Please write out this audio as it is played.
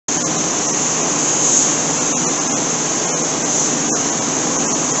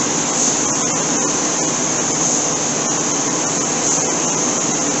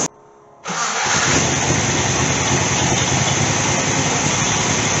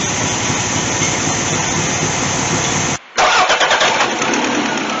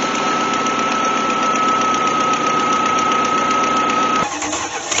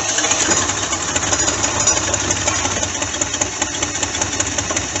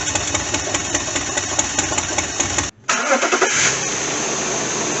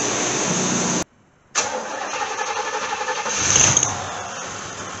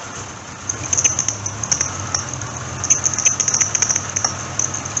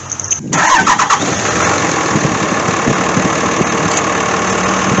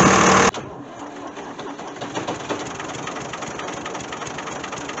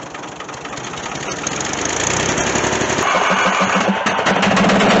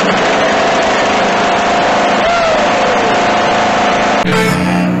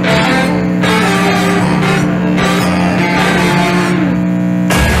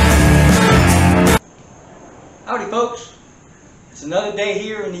Another day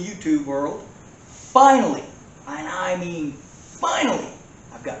here in the YouTube world. Finally, and I mean finally,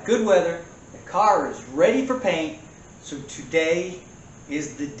 I've got good weather. The car is ready for paint. So today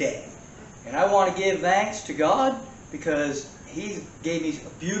is the day. And I want to give thanks to God because He gave me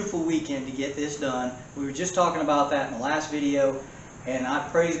a beautiful weekend to get this done. We were just talking about that in the last video. And I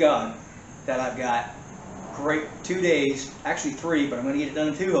praise God that I've got great 2 days, actually 3, but I'm going to get it done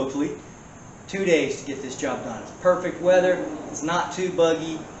in 2 hopefully. 2 days to get this job done. It's perfect weather, it's not too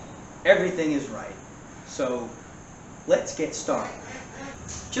buggy, everything is right. So let's get started.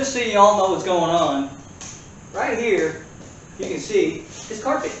 Just so you all know what's going on, right here you can see is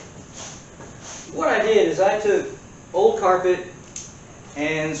carpet. What I did is I took old carpet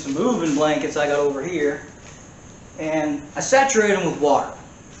and some moving blankets I got over here and I saturated them with water.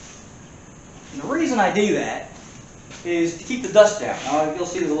 And the reason I do that is to keep the dust down. Now you'll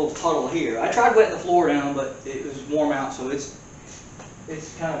see there's a little puddle here. I tried wetting the floor down, but it was warm out, so it's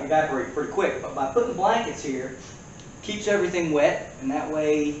kind of evaporated pretty quick. But by putting blankets here, keeps everything wet, and that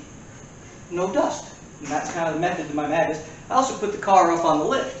way, no dust. And that's kind of the method to my madness. I also put the car up on the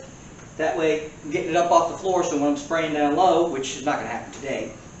lift. That way, I'm getting it up off the floor, so when I'm spraying down low, which is not going to happen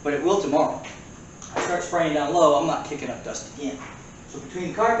today, but it will tomorrow. I start spraying down low, I'm not kicking up dust again. So between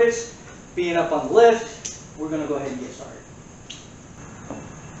the carpets, being up on the lift, we're going to go ahead and get started.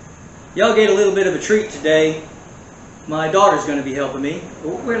 Y'all get a little bit of a treat today. My daughter's going to be helping me.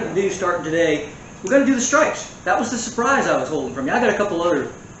 What we're going to do starting today, we're going to do the stripes. That was the surprise I was holding from you. I got a couple other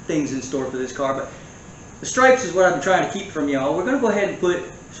things in store for this car, but the stripes is what I've been trying to keep from y'all. We're going to go ahead and put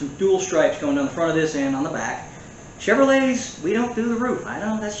some dual stripes going down the front of this and on the back. Chevrolets, we don't do the roof. I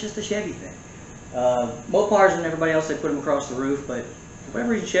know that's just a Chevy thing. Mopars and everybody else, they put them across the roof, but for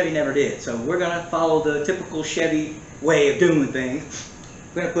whatever reason, Chevy never did. So we're going to follow the typical Chevy way of doing things.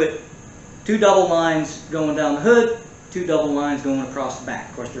 We're going to put 2 double lines going down the hood, 2 double lines going across the back.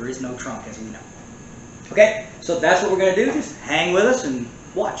 Of course, there is no trunk, as we know. Okay, so that's what we're going to do. Just hang with us and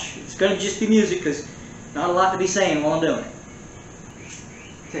watch. It's going to just be music because not a lot to be saying while I'm doing it.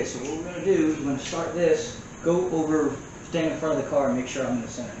 Okay, so what we're going to do is we're going to start this, go over, stand in front of the car and make sure I'm in the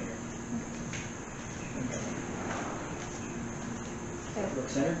center here. Look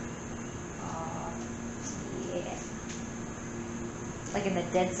center. Yeah. Like in the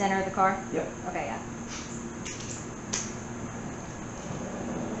dead center of the car? Yep. Okay, yeah.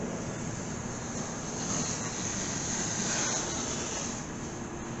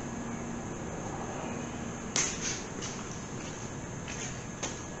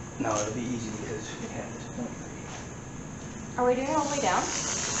 No, it'll be easy because we have this point right here. Are we doing it all the way down?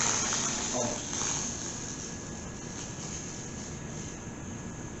 Almost.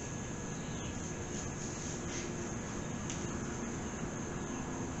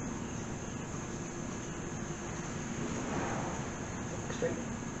 Straight.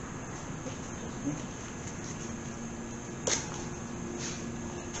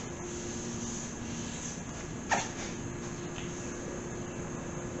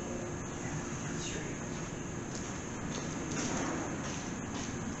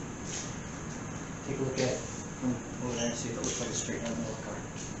 Take a look at it from over there and see if it looks like a straight down the middle of the car.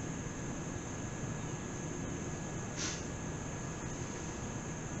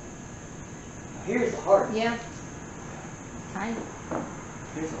 Now here's the hard part. Yeah. Kind of.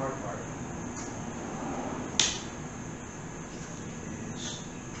 Here's the hard part.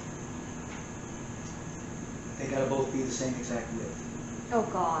 They gotta both be the same exact width. Oh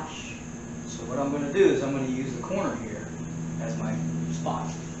gosh. So what I'm going to do is I'm going to use the corner here as my spot.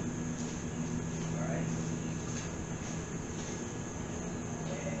 Alright.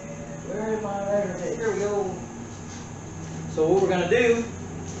 And where is my measure tape? Here we go. So what we're going to do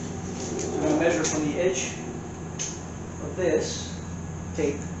is we're going to measure from the edge of this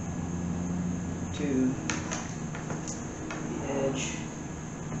tape to the edge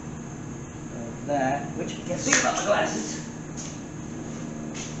of that, which you can't see without my glasses.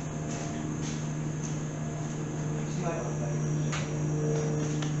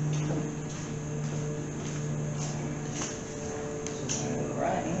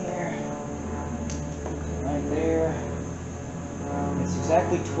 Right in there, right there. It's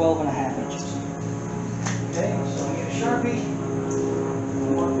exactly 12.5 inches. Okay, so I'm going to get a Sharpie,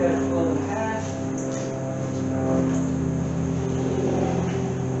 mark that at 12.5.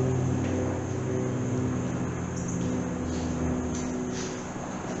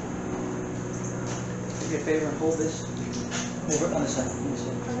 Do me a favor and hold this. Hold it on this side. On this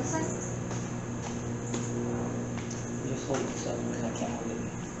side. On this side? Just hold this up because I can't hold it.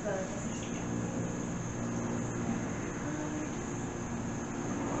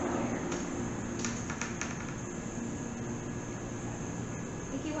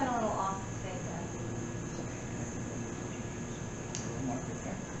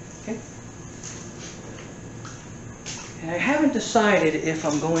 haven't decided if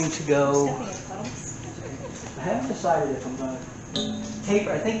I'm going to go. Stepping in puddles. I haven't decided if I'm going to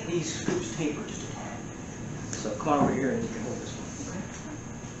taper. I think these scoops taper just a tad. So come on over here and you can hold this one. Okay.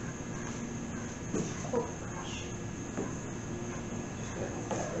 Oh gosh. Just go ahead and hold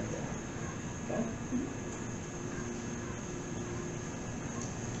that right there. Okay.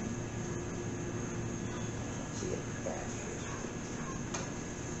 See it back here.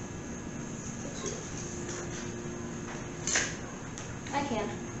 I can.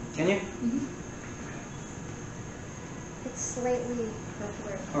 Can you? Mm-hmm. It's slightly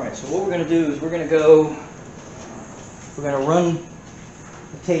purple. All right. So what we're going to do is we're going to run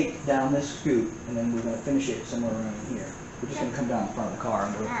the tape down this scoop, and then we're going to finish it somewhere around here. We're just going to come down in front of the car,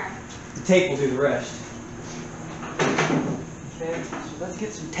 and the tape will do the rest. Okay. So let's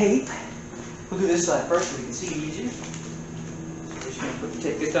get some tape. We'll do this side first so we can see it easier. So we're just going to put the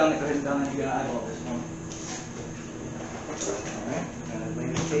tape. Get down there. Go ahead and down there. You're going to eyeball this one. All right. Going to lay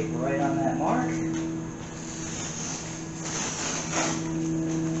the tape right on that mark.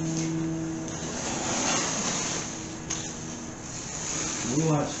 We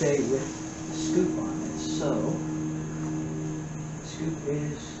want to stay with the scoop on this, so the scoop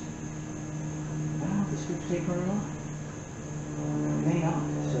is, I don't know if the scoop's taper or not. It may not,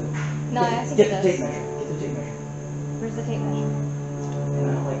 so No, I think get it the does. tape measure, get the tape measure. Where's the tape measure?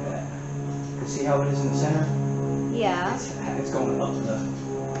 And I like that. You see how it is in the center? Yeah. It's going up to the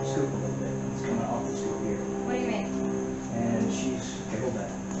scoop a little bit. It's coming off the scoop here. What do you mean? And she's, okay, hold that.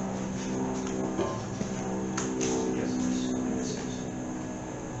 Because this is.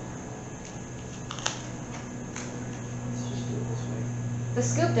 Let's just do it this way. The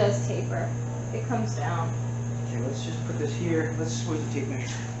scoop does taper. It comes down. Okay, let's just put this here. Where's the tape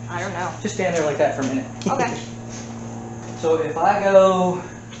measure? I don't know. Just stand there like that for a minute. Okay. So if I go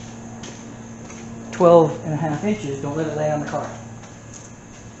 12.5 inches, don't let it lay on the car.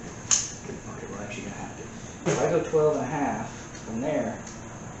 Okay, we're actually going to have to. If I go 12.5 from there,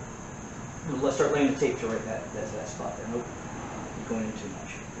 let's start laying the tape to right that spot there. Nope, you're going in too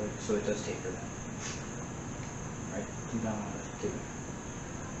much. So it does taper then. Right, come down on the tape.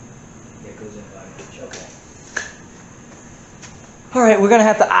 Yeah, it goes in about an inch. Okay. All right, we're going to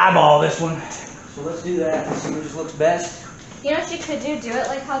have to eyeball this one. So let's do that and see which looks best. You know what you could do? Do it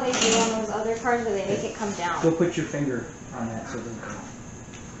like how they do on those other cars where they make it come down. Go put your finger on that so it doesn't come off.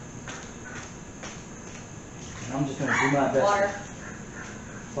 And I'm just going to do my best Water. to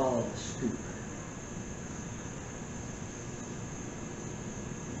follow the scoop.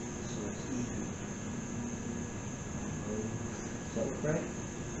 So it's even. Does that look right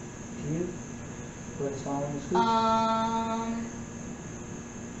to you? Go ahead and follow the scoop.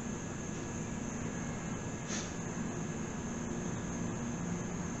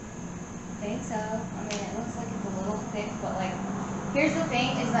 I think so. I mean, it looks like it's a little thick, but like, here's the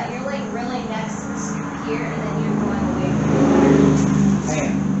thing, is that you're like really next to the scoop here, and then you're going away from the water.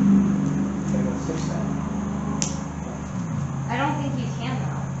 Man. Gotta go fix that. I don't think you can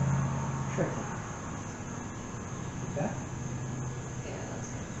though. Sure. Okay. Yeah, that's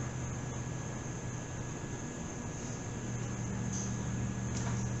good.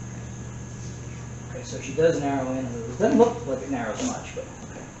 Okay, so she does narrow in a little. It doesn't look like it narrows much, but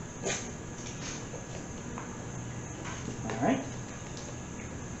okay. All right.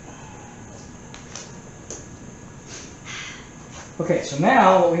 Okay, so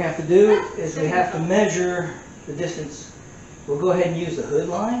now what we have to do is we have to measure the distance. We'll go ahead and use the hood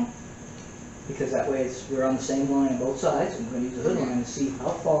line because that way we're on the same line on both sides. And we're going to use the hood line to see how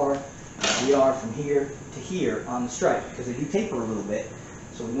far we are from here to here on the stripe because they do taper a little bit.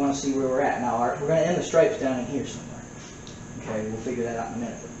 So we want to see where we're at. Now we're going to end the stripes down in here somewhere. Okay, we'll figure that out in a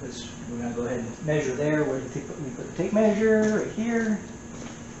minute. But we're going to go ahead and measure there. Where do we put the tape measure? Right here.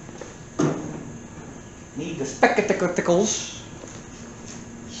 Need the spectacles.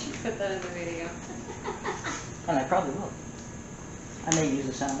 You should put that in the video. And I probably will. I may use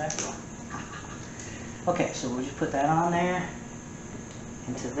the sound after all. Okay, so we'll just put that on there.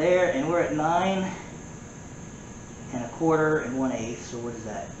 Into there. And we're at 9 1/4 and 1/8. So what is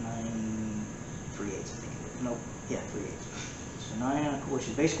that? 9 3/8, I think it is. Nope. Yeah, 3/8. So 9 1/4, which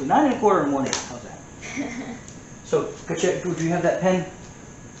is basically 9 1/4 and 1/8. How's that? So, go check. Do you have that pen?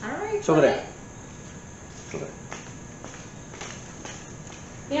 I don't know. It's over there. It's over there.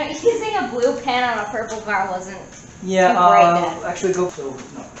 You know, using a blue pen on a purple car wasn't Yeah, too brain dead. actually go. So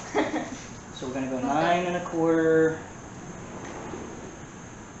no. So we're gonna go 9 1/4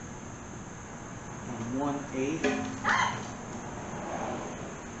 and 1/8.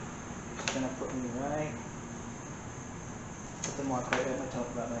 Just gonna put me right. Put the mark right at my toe,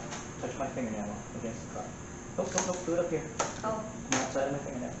 touch my fingernail against the car. Nope, nope, nope, do it up here. Oh. On the outside of my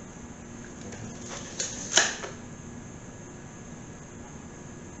fingernail.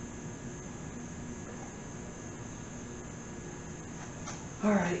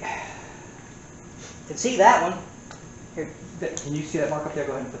 Alright. Can see that one. Here, can you see that mark up there?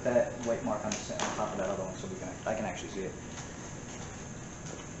 Go ahead and put that white mark on top of that other one so I can actually see it.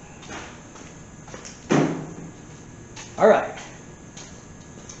 Alright.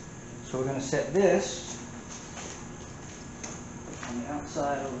 So we're going to set this on the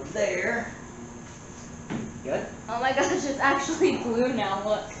outside over there. Good? Oh my gosh, it's actually blue now,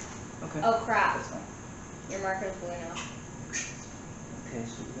 look. Okay. Oh crap. That's fine. Your marker's blue now. Okay,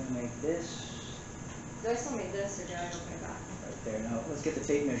 so we're going to make this Do I still need this or do I open it back? right there. Now, let's get the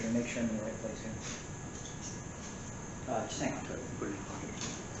tape measure and make sure I'm in the right place here. Just hang on to it. Put it in your pocket.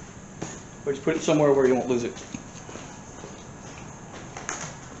 Or just put it somewhere where you won't lose it.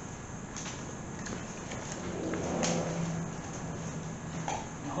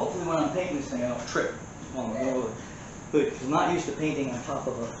 Now, hopefully when I'm painting this thing, I don't trip while I'm going over the hood. Because I'm not used to painting on top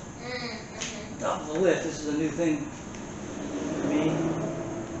of a lift. This is a new thing for me.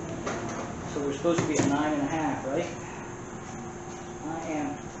 So we're supposed to be at 9.5, right? I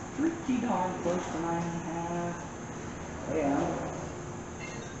am pretty darn close to 9.5. Yeah,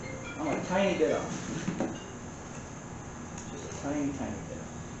 I'm a tiny bit off. Just a tiny, tiny bit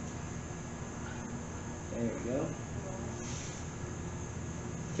off. There we go.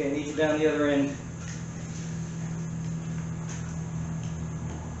 Okay, I need you down the other end.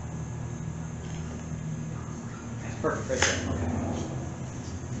 That's perfect right there. Okay.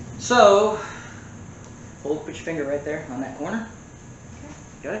 So, put your finger right there on that corner. Okay.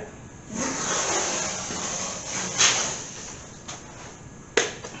 Got it?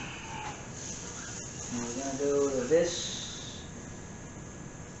 And we're going to go to this.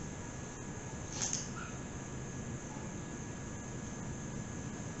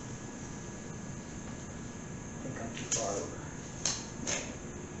 I think I'm too far over.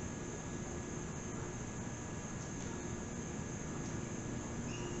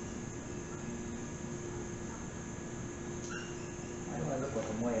 Why do I look like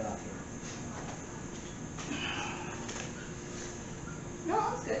I'm way off here? No,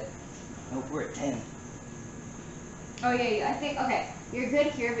 that's good. Nope, we're at 10. Oh yeah, I think, okay, you're good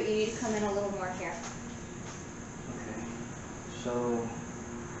here, but you need to come in a little more here. Okay, so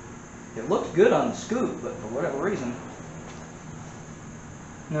it looked good on the scoop, but for whatever reason,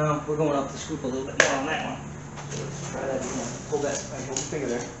 no, we're going up the scoop a little bit more on that one. So let's try that again. Hold that, hold your finger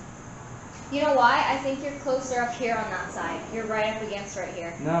there. You know why? I think you're closer up here on that side. You're right up against right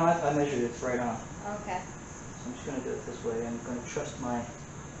here. No, I measured it, it's right on. Okay. So I'm just going to do it this way. I'm going to trust my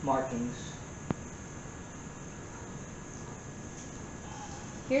markings.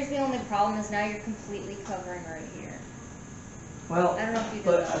 Here's the only problem is now you're completely covering right here. Well, I don't know if you did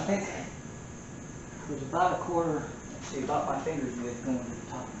but that. I think it was about a quarter, let's see, about my fingers width going to the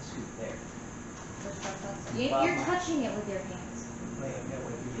top of the scoop there. You're touching it with your hands. Wait,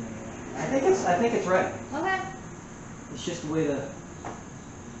 I think it's right. Okay. It's just the way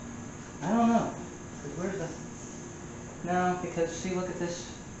I don't know. Where's the, no, because see, look at this.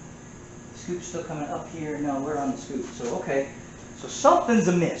 The scoop's still coming up here. No, we're on the scoop. So, okay. So something's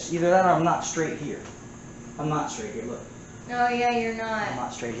amiss. Either that or I'm not straight here. I'm not straight here, look. Oh yeah, you're I'm not.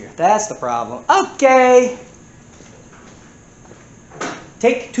 not straight here. That's the problem. Okay.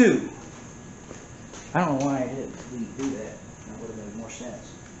 Take 2. I don't know why I didn't do that. That would have made more sense.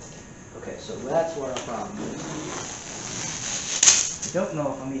 Okay, so that's where our problem is. I don't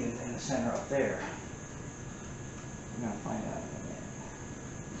know if I'm even in the center up there. I'm going to find out in a minute.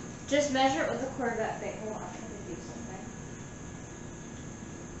 Just measure it with the Corvette thing. Hold on, I'm going to do something.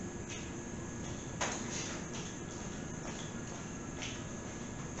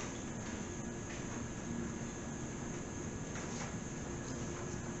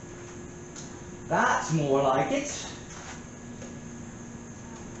 That's more like it. So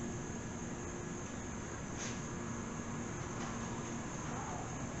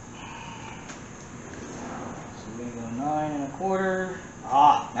we're going to go 9 1/4.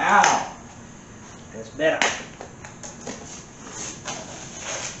 Ah, now that's better.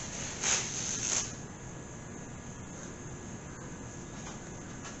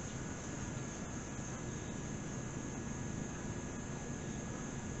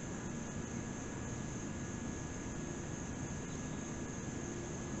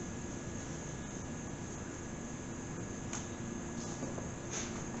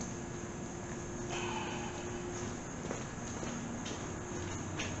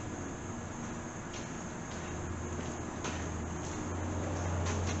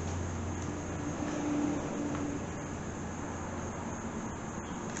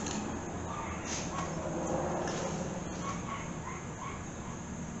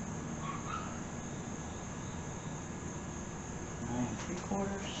 3/4.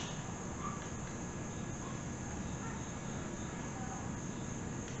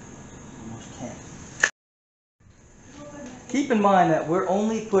 Almost 10. Keep in mind that we're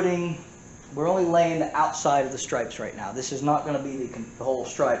only laying the outside of the stripes right now. This is not going to be the whole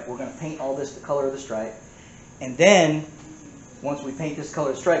stripe. We're going to paint all this the color of the stripe. And then, once we paint this color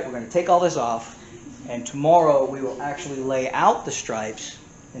of the stripe, we're going to take all this off. And tomorrow we will actually lay out the stripes.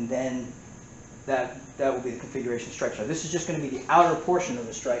 And then that will be the configuration stripes. So this is just going to be the outer portion of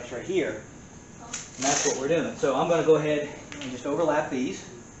the stripes right here. And that's what we're doing. So I'm going to go ahead and just overlap these.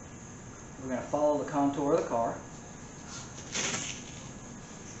 We're going to follow the contour of the car.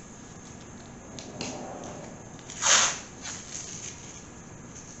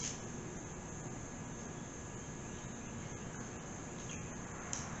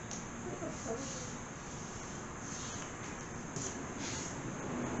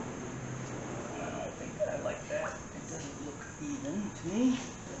 To me.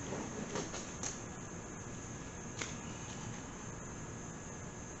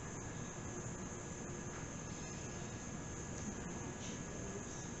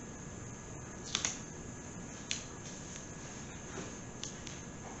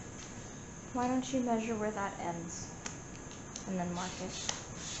 Why don't you measure where that ends and then mark it?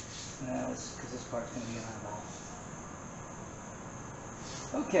 No, it's because this part's going to be an eyeball.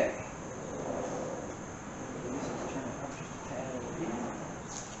 Okay.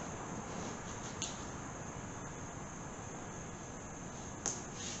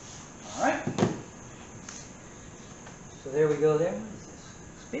 Alright. So there we go there. What is this?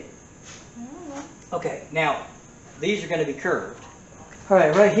 Spit? I don't know. Okay, now these are going to be curved.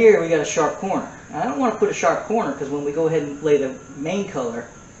 Alright, right here we got a sharp corner. Now, I don't want to put a sharp corner because when we go ahead and lay the main color,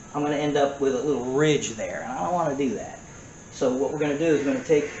 I'm going to end up with a little ridge there, and I don't want to do that. So what we're going to do is we're going to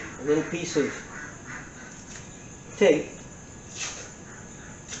take a little piece of tape,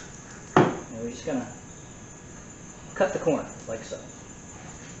 and we're just going to cut the corner like so.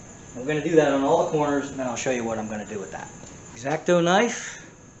 And we're going to do that on all the corners, and then I'll show you what I'm going to do with that. X-Acto knife,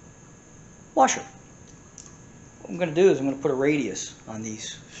 washer. What I'm going to do is I'm going to put a radius on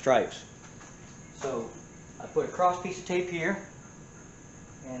these stripes. So I put a cross piece of tape here,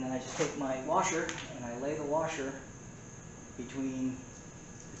 and then I just take my washer and I lay the washer between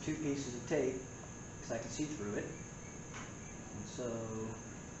the two pieces of tape because I can see through it. And so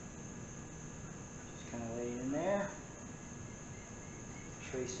just kind of lay it in there,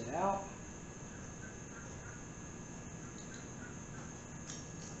 trace it out.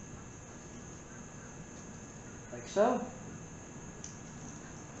 Like so.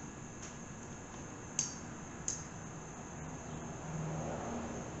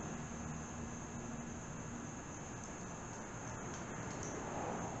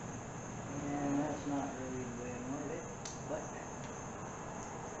 And that's not really the way I wanted it, but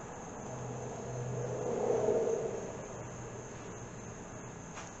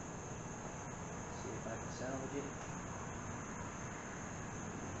see if I can salvage it.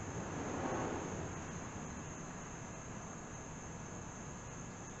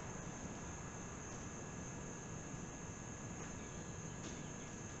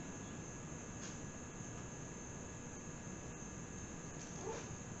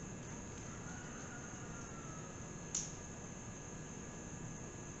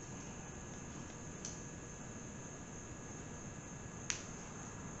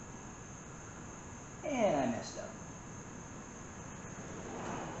 And I messed up.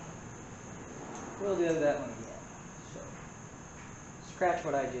 We'll do that one again. So, scratch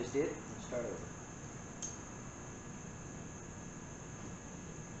what I just did and start over.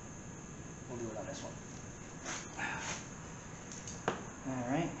 We'll do it on this one.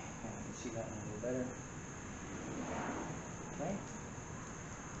 Alright, and you can see that one a little better. Okay.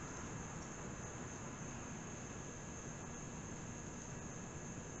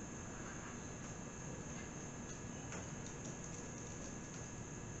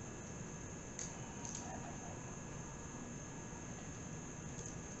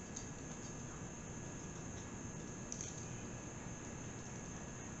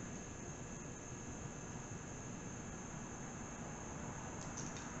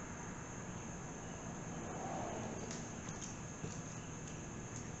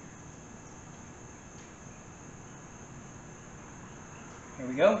 Here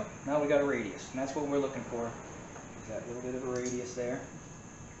we go. Now we got a radius, and that's what we're looking for. Got a little bit of a radius there.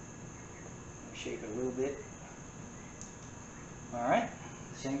 Shape it a little bit. All right.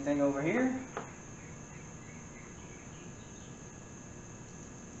 Same thing over here.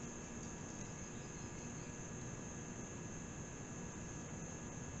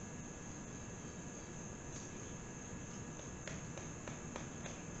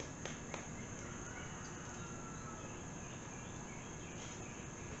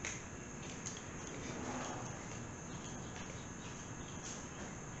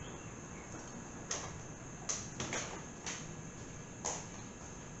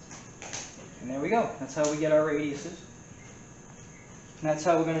 there we go. That's how we get our radiuses. And that's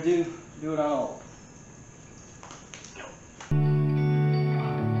how we're going to do it on all of them.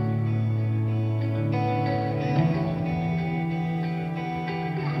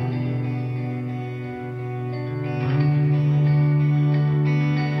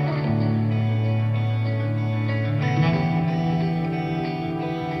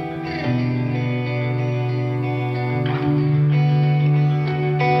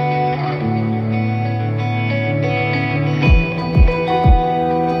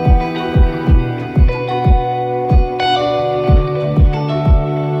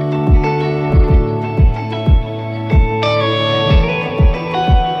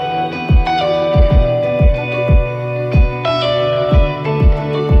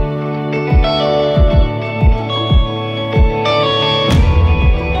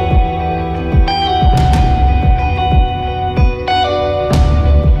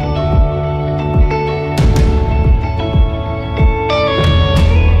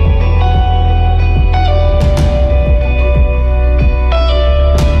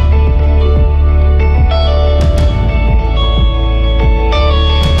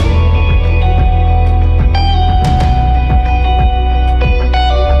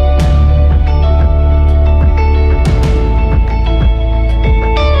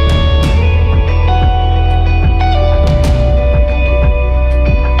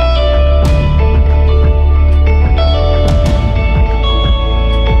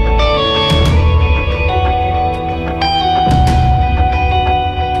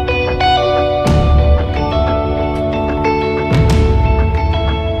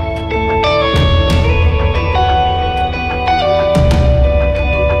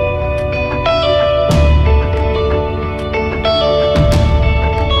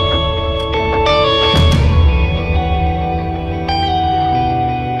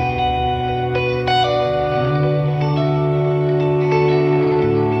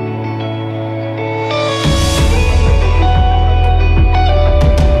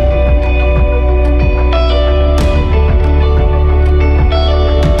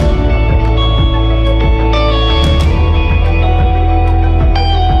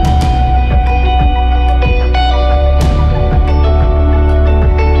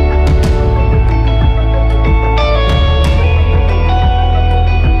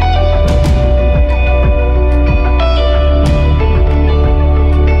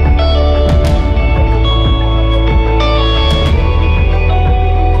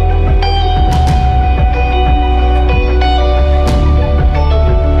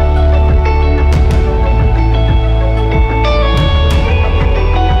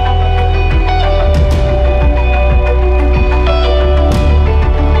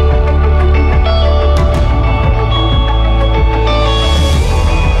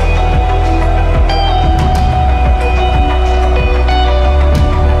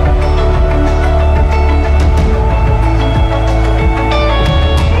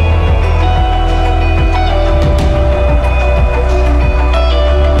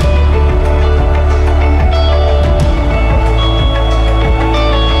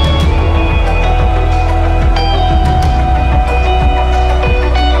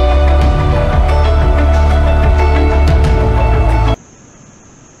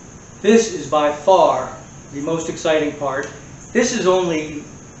 This is by far the most exciting part. This is only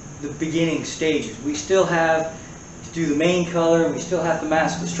the beginning stages. We still have to do the main color, and we still have to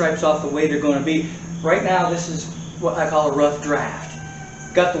mask the stripes off the way they're going to be. Right now this is what I call a rough draft.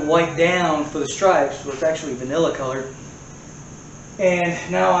 Got the white down for the stripes, so it's actually vanilla colored. And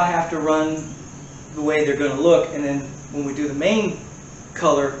now I have to run the way they're going to look, and then when we do the main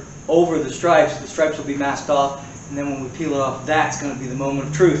color over the stripes will be masked off, and then when we peel it off, that's going to be the moment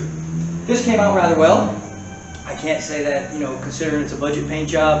of truth. This came out rather well. I can't say that, considering it's a budget paint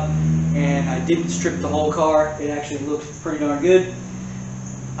job, and I didn't strip the whole car, it actually looks pretty darn good.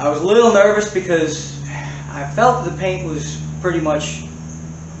 I was a little nervous because I felt the paint was pretty much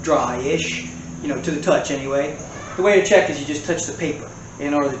dry-ish, to the touch anyway. The way to check is you just touch the paper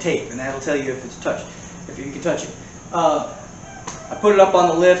or the tape, and that'll tell you if it's touched, if you can touch it. I put it up on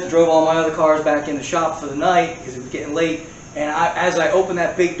the lift, drove all my other cars back in the shop for the night because it was getting late, and as I opened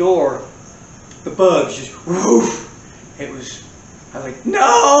that big door, the bugs just woof. I was like,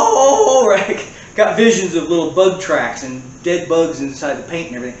 no! Right? Got visions of little bug tracks and dead bugs inside the paint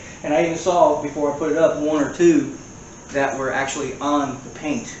and everything. And I even saw, before I put it up, 1 or 2 that were actually on the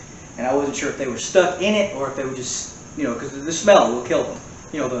paint. And I wasn't sure if they were stuck in it or if they were just, because the smell will kill them,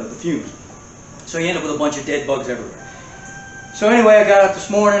 the fumes. So you end up with a bunch of dead bugs everywhere. So anyway, I got up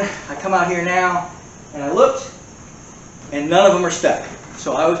this morning, I come out here now, and I looked, and none of them are stuck.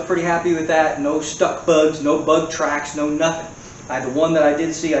 So I was pretty happy with that. No stuck bugs, no bug tracks, no nothing. I had the one that I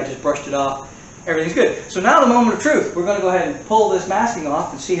did see, I just brushed it off. Everything's good. So now the moment of truth. We're going to go ahead and pull this masking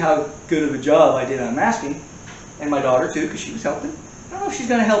off and see how good of a job I did on masking. And my daughter too, because she was helping. I don't know if she's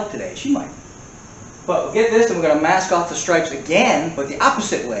going to help today. She might. But we'll get this and we're going to mask off the stripes again, but the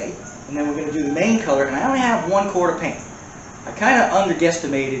opposite way. And then we're going to do the main color. And I only have 1 quart of paint. I kind of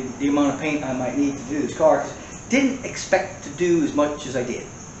underestimated the amount of paint I might need to do this car. Didn't expect to do as much as I did.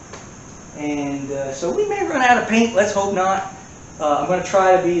 And so we may run out of paint. Let's hope not. I'm going to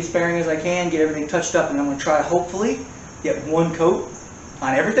try to be as sparing as I can, get everything touched up, and I'm going to try to hopefully get 1 coat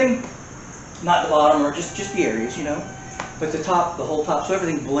on everything. Not the bottom or just the areas, you know. But the top, the whole top, so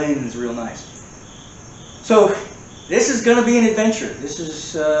everything blends real nice. So this is going to be an adventure. This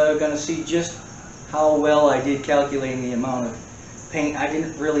is going to see just how well I did calculating the amount of paint. I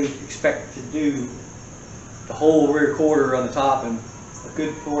didn't really expect to do the whole rear quarter on the top and a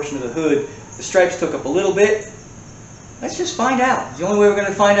good portion of the hood. The stripes took up a little bit. Let's just find out. The only way we're going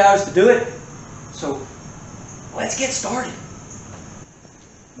to find out is to do it. So let's get started.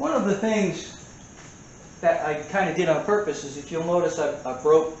 One of the things that I kind of did on purpose is, if you'll notice, I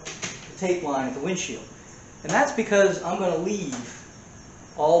broke the tape line at the windshield. And that's because I'm going to leave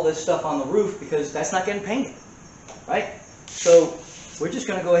all this stuff on the roof because that's not getting painted, right? So we're just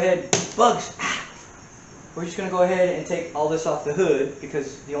going to go ahead, bugs, we're just going to go ahead and take all this off the hood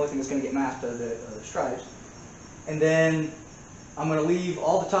because the only thing that's going to get masked are the stripes. And then I'm going to leave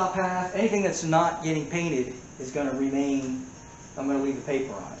all the top half. Anything that's not getting painted is going to remain. I'm going to leave the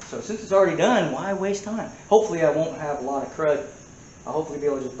paper on it. So since it's already done, why waste time? Hopefully I won't have a lot of crud. I'll hopefully be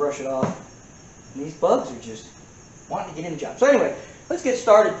able to just brush it off. And these bugs are just wanting to get in the job. So anyway, let's get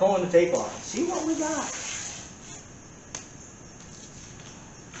started pulling the tape off and see what we got.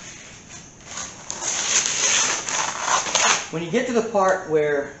 When you get to the part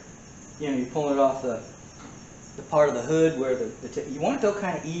where, you know, you're pulling it off the part of the hood where you want it to go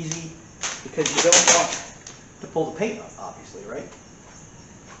kind of easy because you don't want to pull the paint up, obviously, right?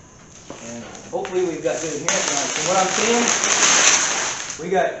 And hopefully we've got good adherence on it. From what I'm seeing,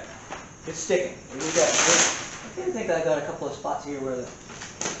 it's sticking. I think I got a couple of spots here where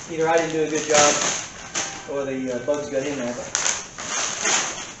either I didn't do a good job or the bugs got in there. But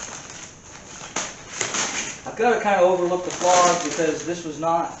I've got to kind of overlook the flaws because this was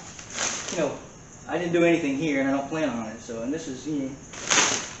not, you know, I didn't do anything here and I don't plan on it. So, and this is, you know,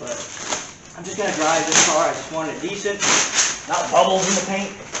 but I'm just going to drive this car. I just want it decent, not bubbles in the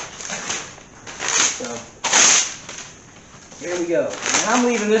paint. So, here we go. And I'm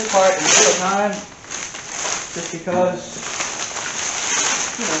leaving this part in real time just because,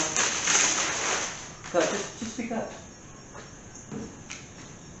 you know, but just because.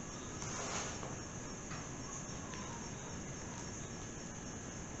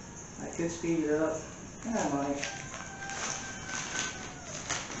 I could speed it up. I might. In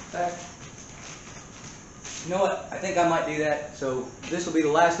fact, you know what? I think I might do that. So this will be the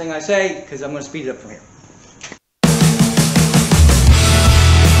last thing I say because I'm going to speed it up from here.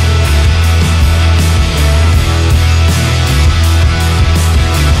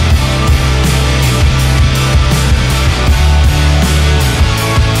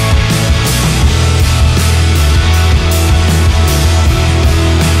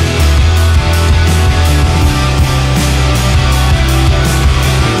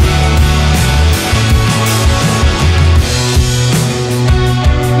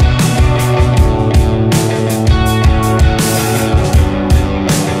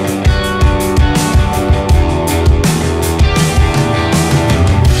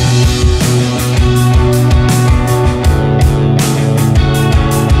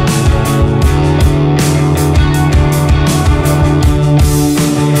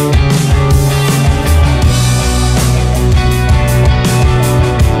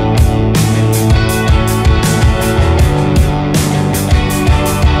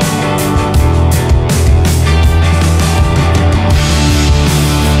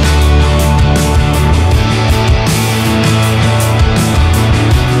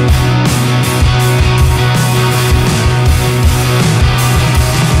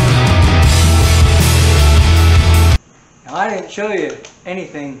 Show you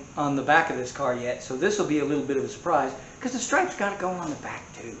anything on the back of this car yet, so this will be a little bit of a surprise because the stripes got to go on the back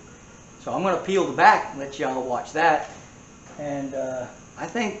too. So I'm going to peel the back and let y'all watch that. And I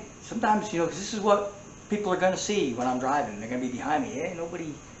think sometimes, you know, because this is what people are going to see when I'm driving. They're going to be behind me. Hey,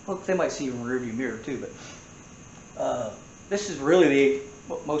 nobody, well, they might see you in the rearview mirror too, but this is really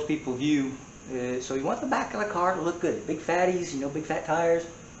what most people view. So you want the back of the car to look good. Big fatties, you know, big fat tires,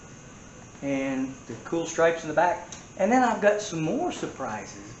 and the cool stripes in the back. And then I've got some more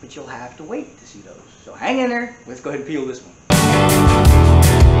surprises, but you'll have to wait to see those. So hang in there. Let's go ahead and peel this one.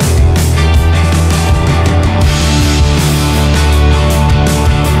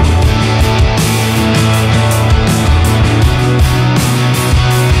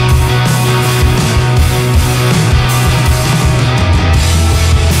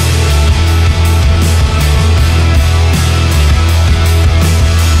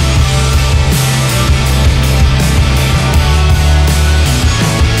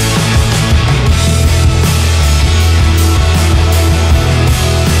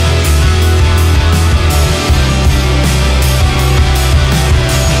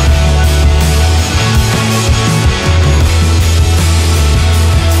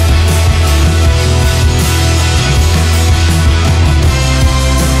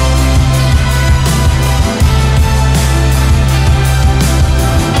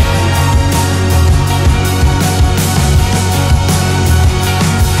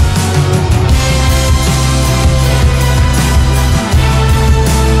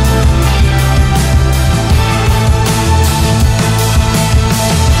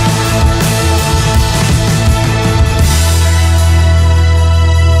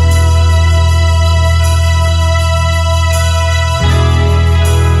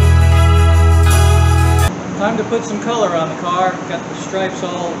 Time to put some color on the car. Got the stripes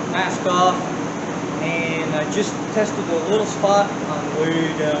all masked off, and I just tested a little spot on the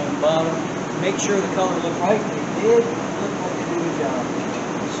way down the bottom to make sure the color looked right. It did look like it did a job.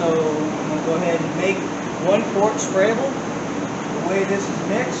 So I'm going to go ahead and make 1 quart sprayable. The way this is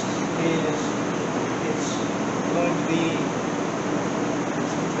mixed is it's going to be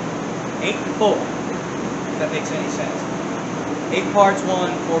 8 to 4, if that makes any sense. 8 parts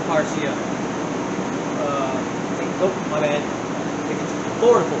one, 4 parts the other. Oh, my bad. I think it's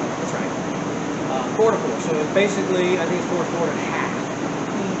 4 to 4. That's right. 4 to 4. So it's basically, I think it's 4 to 4 and a half.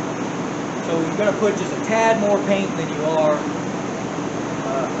 So you're going to put just a tad more paint than you are.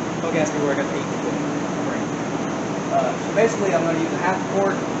 Don't ask me where I got the 8 to 4. So basically, I'm going to use a half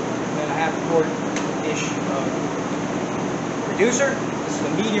quart and then a half quart-ish of reducer. This is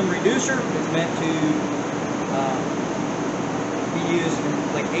a medium reducer. It's meant to be used in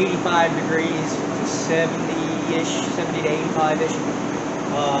like 85 degrees to 70-ish, 70 to 85-ish.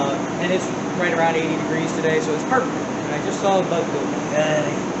 And it's right around 80 degrees today, so it's perfect. And I just saw a bug go,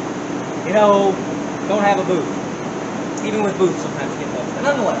 you know, don't have a booth. Even with booths, sometimes you get bugs. But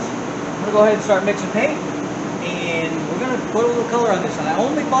nonetheless, I'm going to go ahead and start mixing paint. And we're going to put a little color on this. And I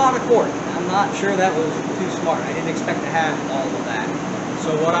only bought a quart. I'm not sure that was too smart. I didn't expect to have all of that.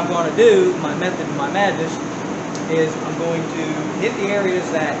 So what I'm going to do, my method, my madness, is I'm going to hit the areas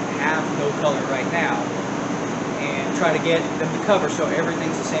that have no color right now and try to get them to cover so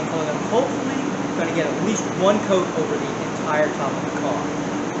everything's the same color. And hopefully I'm going to get at least 1 coat over the entire top of the car.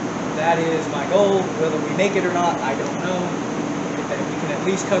 That is my goal. Whether we make it or not, I don't know. If we can at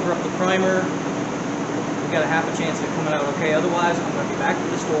least cover up the primer, we've got a half a chance of it coming out okay. Otherwise, I'm going to be back to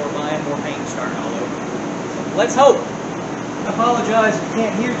the store buying more paint and starting all over. So let's hope. I apologize if you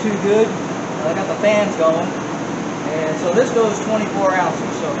can't hear too good. I got the fans going. And so this goes 24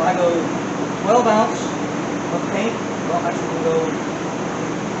 ounces. So if I go 12 ounce of paint, well, actually we'll go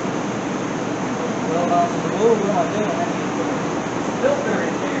 12 ounces of wool. What am I doing? I need to put a filter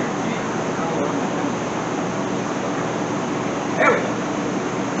in there. There we go.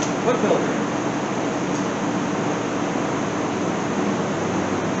 What filter?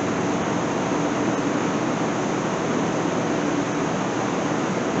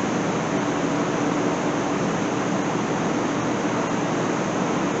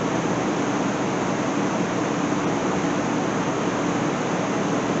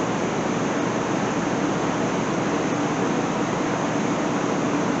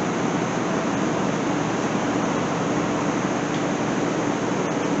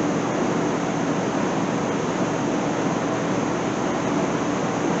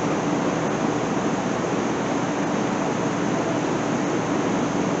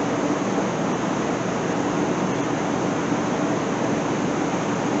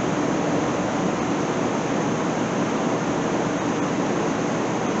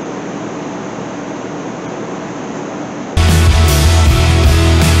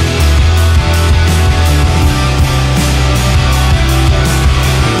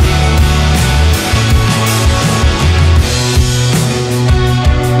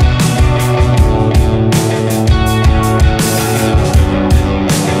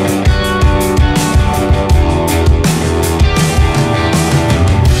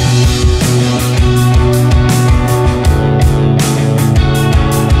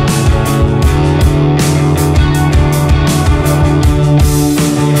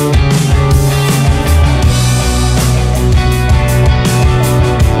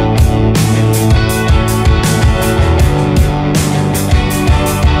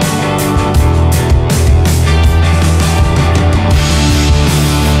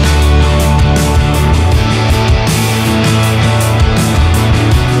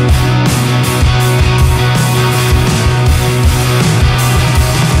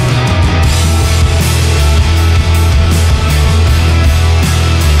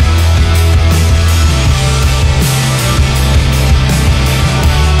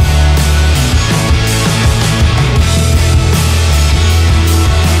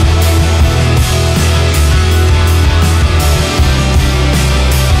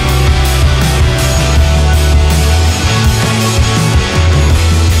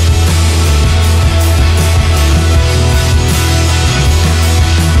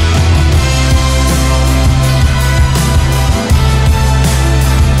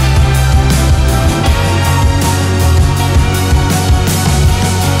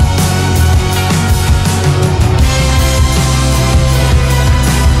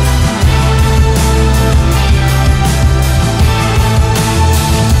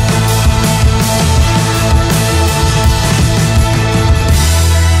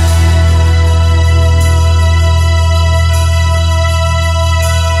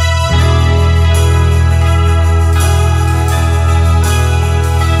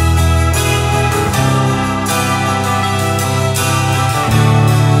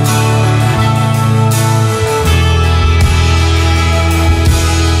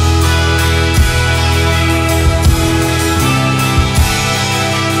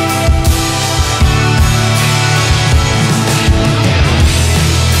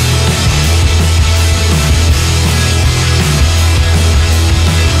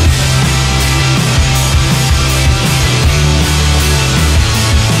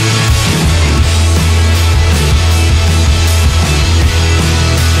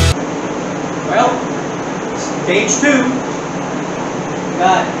 Stage 2.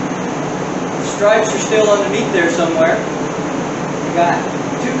 Got the stripes are still underneath there somewhere. We got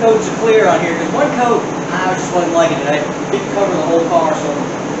 2 coats of clear on here, because 1 coat, I just wasn't liking it. I didn't cover the whole car, so I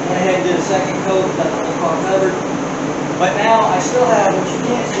went ahead and did a 2nd coat, got the whole car covered. But now I still have, what you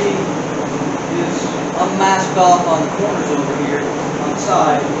can't see is I'm masked off on the corners over here on the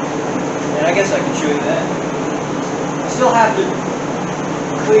side. And I guess I can show you that. I still have to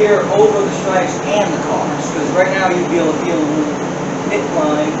clear over the stripes and the cars, because right now you'd be able to feel a little pit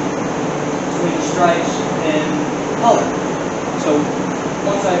line between the stripes and color. So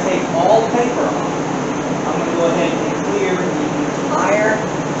once I take all the paper off, I'm going to go ahead and clear the entire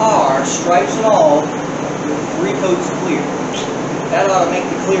car, stripes and all, with 3 coats of clear. That ought to make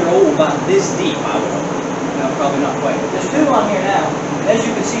the clear about this deep, I would hope. No, probably not quite. There's 2 on here now. As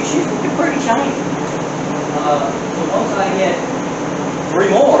you can see, she's looking pretty shiny. So once I get 3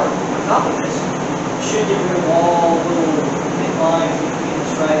 more on top of this, I should get rid of all the little thin lines between the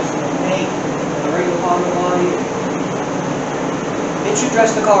stripes and the paint and the regular powder body. It should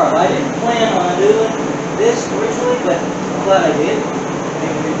dress the car up. I didn't plan on doing this originally, but I'm glad I did. It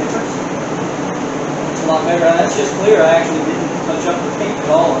made a big difference. It's a lot better. That's just clear. I actually didn't touch up the paint at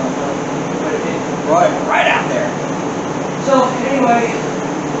all on it, but it right out there. So anyway,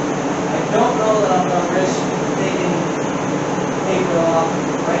 I don't know that I'm going to risk taking paper off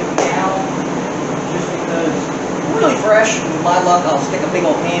right now, just because it's really fresh, and with my luck I'll stick a big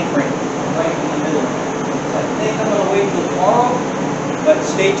old handprint right in the middle. So I think I'm going to wait until tomorrow, but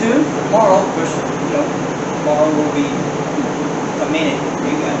stay tuned for tomorrow, because tomorrow will be a minute for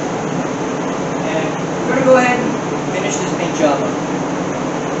you guys. And we're going to go ahead and finish this paint job up.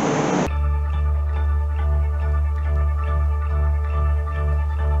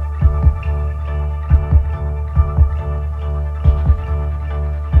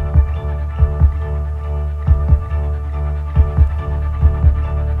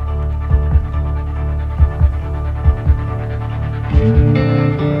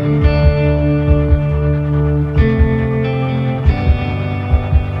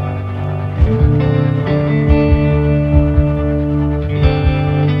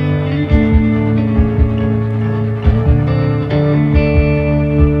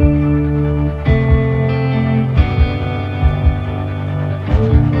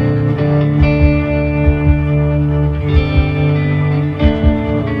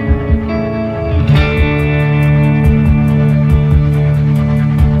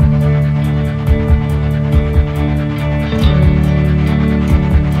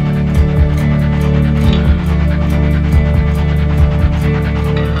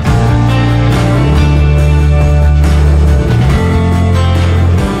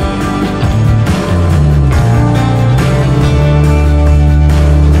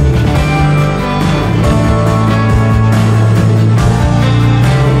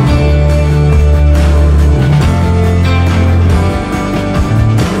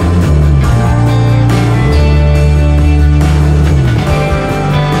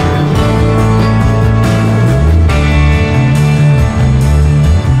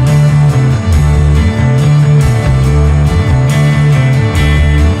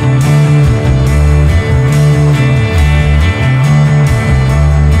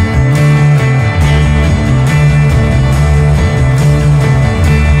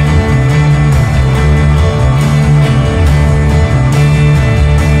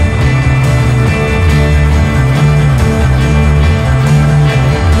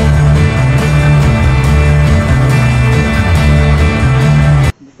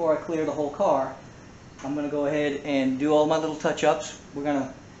 I'm going to go ahead and do all my little touch-ups. We're going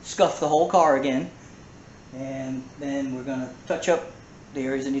to scuff the whole car again, and then we're going to touch up the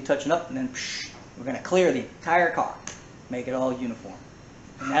areas that need touching up, and then we're going to clear the entire car, make it all uniform.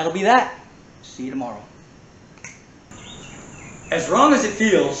 And that'll be that. See you tomorrow. As wrong as it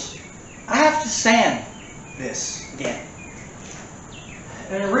feels, I have to sand this again.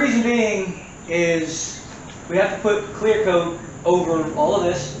 And the reason being is we have to put clear coat over all of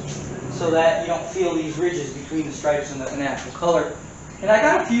this so that you don't feel these ridges between the stripes and the natural color. And I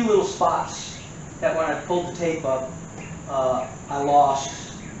got a few little spots that when I pulled the tape up, I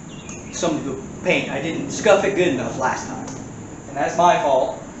lost some of the paint. I didn't scuff it good enough last time. And that's my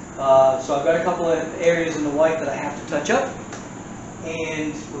fault. So I've got a couple of areas in the white that I have to touch up.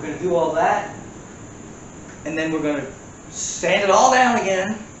 And we're going to do all that. And then we're going to sand it all down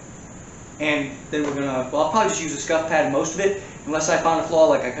again. And then we're going to, well, I'll probably just use a scuff pad in most of it. Unless I found a flaw,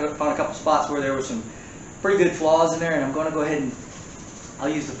 like I found a couple spots where there were some pretty good flaws in there. And I'm going to go ahead and I'll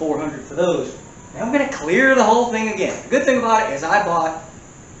use the 400 for those. Now I'm going to clear the whole thing again. The good thing about it is I bought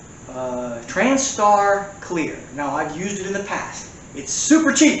TranStar Clear. Now, I've used it in the past. It's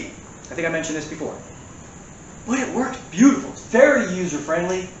super cheap. I think I mentioned this before. But it works beautiful. It's very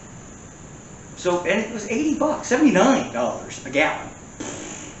user-friendly. So, and it was 80 bucks, $79 a gallon.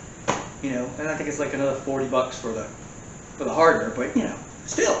 You know, and I think it's like another 40 bucks for the hardware, but you know,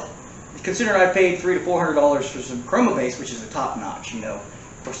 still. Considering I paid $300 to $400 for some chroma base, which is a top notch, you know.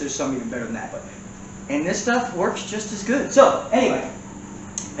 Of course, there's some even better than that, but and this stuff works just as good. So, anyway,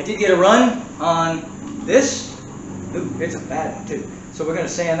 I did get a run on this. Ooh, it's a bad one too. So we're going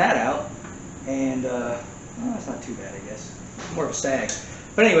to sand that out, and well, that's not too bad, I guess. More of a sag.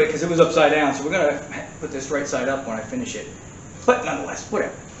 But anyway, because it was upside down, so we're going to put this right side up when I finish it. But nonetheless,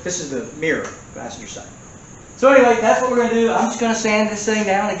 whatever. This is the mirror, passenger side. So anyway, that's what we're going to do. I'm just going to sand this thing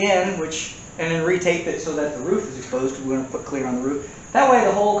down again, and then retape it so that the roof is exposed. We're going to put clear on the roof. That way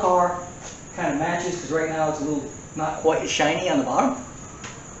the whole car kind of matches, because right now it's a little not quite as shiny on the bottom.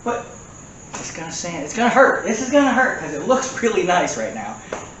 But it's going to sand. It's going to hurt. This is going to hurt because it looks really nice right now.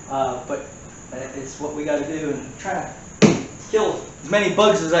 But it's what we got to do, and try to kill as many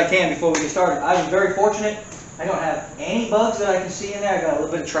bugs as I can before we get started. I was very fortunate. I don't have any bugs that I can see in there. I got a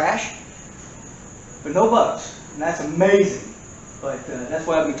little bit of trash, but no bugs, and that's amazing. But that's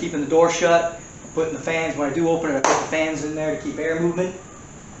why I've been keeping the door shut, putting the fans, when I do open it, I put the fans in there to keep air movement.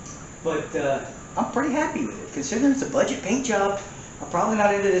 But I'm pretty happy with it. Considering it's a budget paint job, I'm probably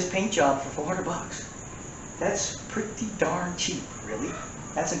not into this paint job for 400 bucks. That's pretty darn cheap, really.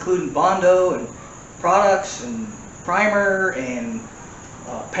 That's including Bondo and products and primer and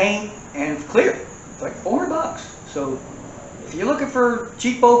paint and clear. It's like 400 bucks. So if you're looking for a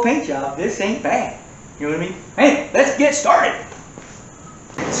cheapo paint job, this ain't bad. You know what I mean? Hey, let's get started.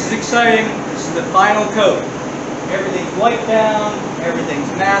 This is exciting. This is the final coat. Everything's wiped down.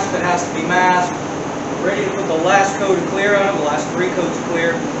 Everything's masked that has to be masked. Ready to put the last coat of clear on it. The last 3 coats of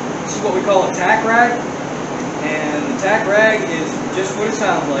clear. This is what we call a tack rag. And the tack rag is just what it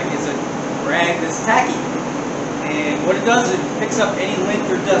sounds like. It's a rag that's tacky. And what it does is it picks up any lint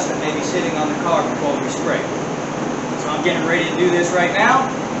or dust that may be sitting on the car before we spray. So I'm getting ready to do this right now,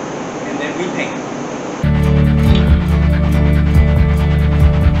 and then we paint.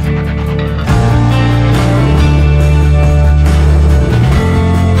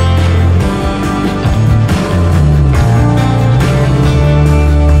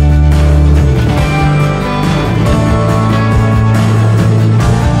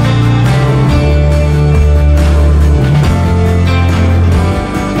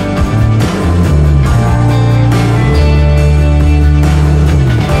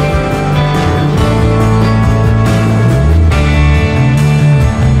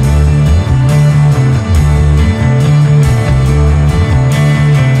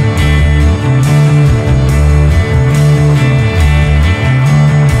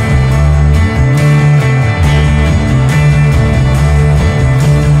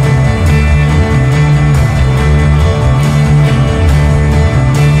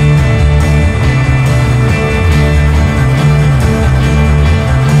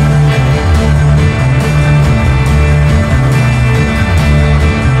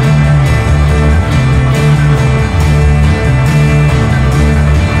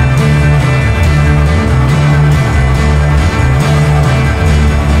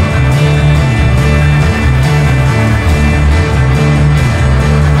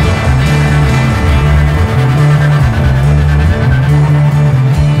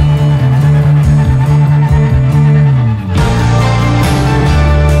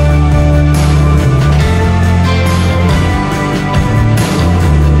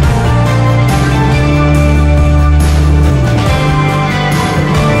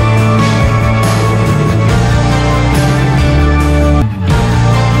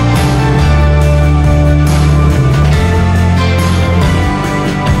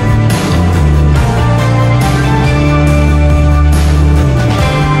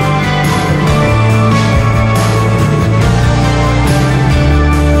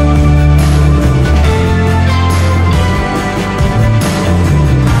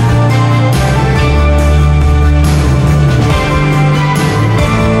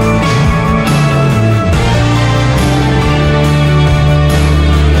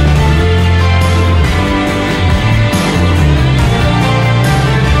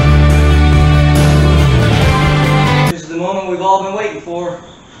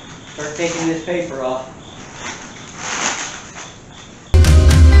 Start taking this paper off.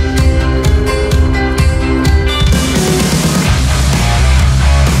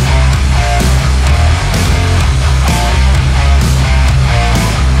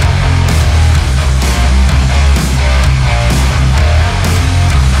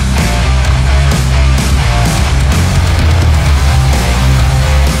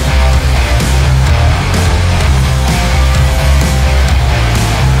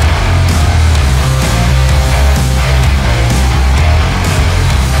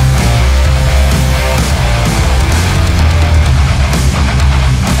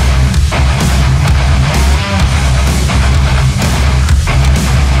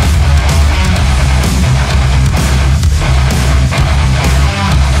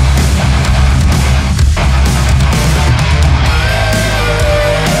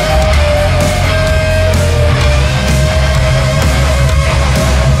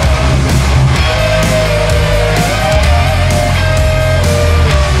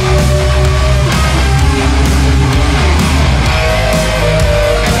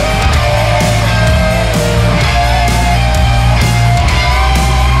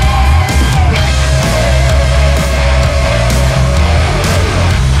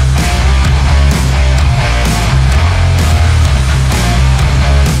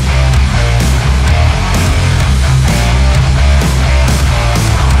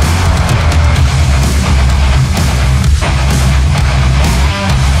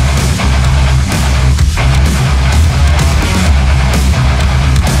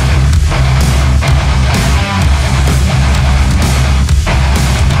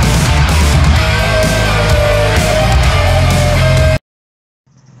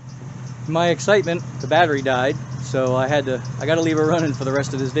 my excitement, the battery died, so I got to leave it running for the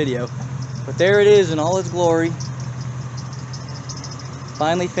rest of this video. But there it is in all its glory.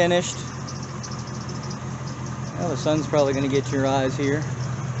 Finally finished. Well, the sun's probably going to get to your eyes here.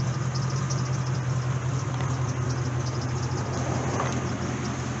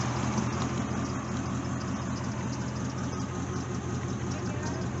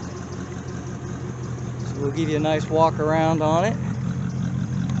 So we'll give you a nice walk around on it.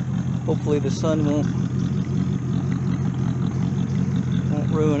 Hopefully the sun won't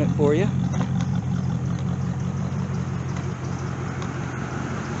ruin it for you.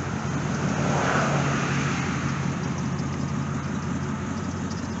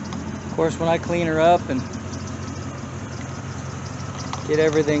 Of course, when I clean her up and get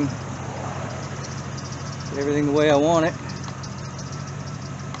everything the way I want it,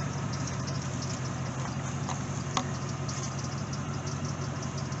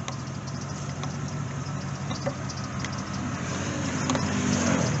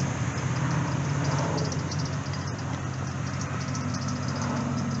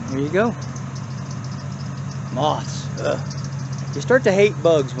 there you go. Moths. Ugh. You start to hate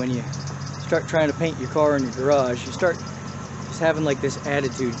bugs when you start trying to paint your car in your garage. You start just having like this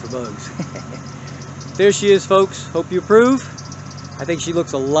attitude for bugs. There she is, folks. Hope you approve. I think she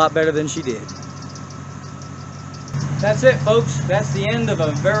looks a lot better than she did. That's it, folks. That's the end of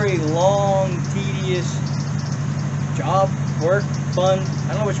a very long, tedious job, work, fun. I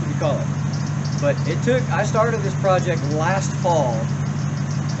don't know which one you call it. But I started this project last fall,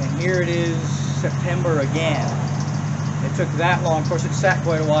 and here it is September again. It took that long. Of course, it sat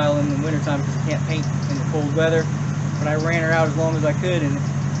quite a while in the wintertime because you can't paint in the cold weather. But I ran her out as long as I could, and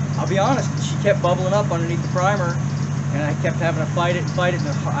I'll be honest, she kept bubbling up underneath the primer, and I kept having to fight it, and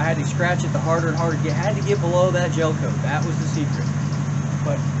I had to scratch it the harder and harder. You had to get below that gel coat. That was the secret.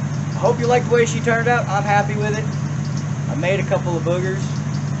 But I hope you like the way she turned out. I'm happy with it. I made a couple of boogers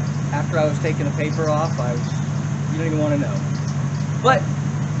after I was taking the paper off. You don't even want to know. But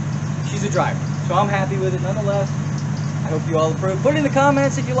she's a driver, so I'm happy with it nonetheless. I hope you all approve. Put it in the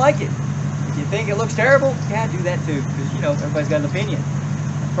comments if you like it. If you think it looks terrible, yeah, do that too, because, you know, everybody's got an opinion.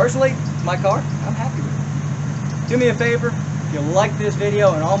 Personally, my car, I'm happy with it. Do me a favor, if you like this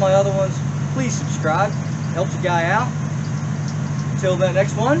video and all my other ones, please subscribe. It helps a guy out. Until the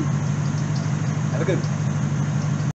next one, have a good one.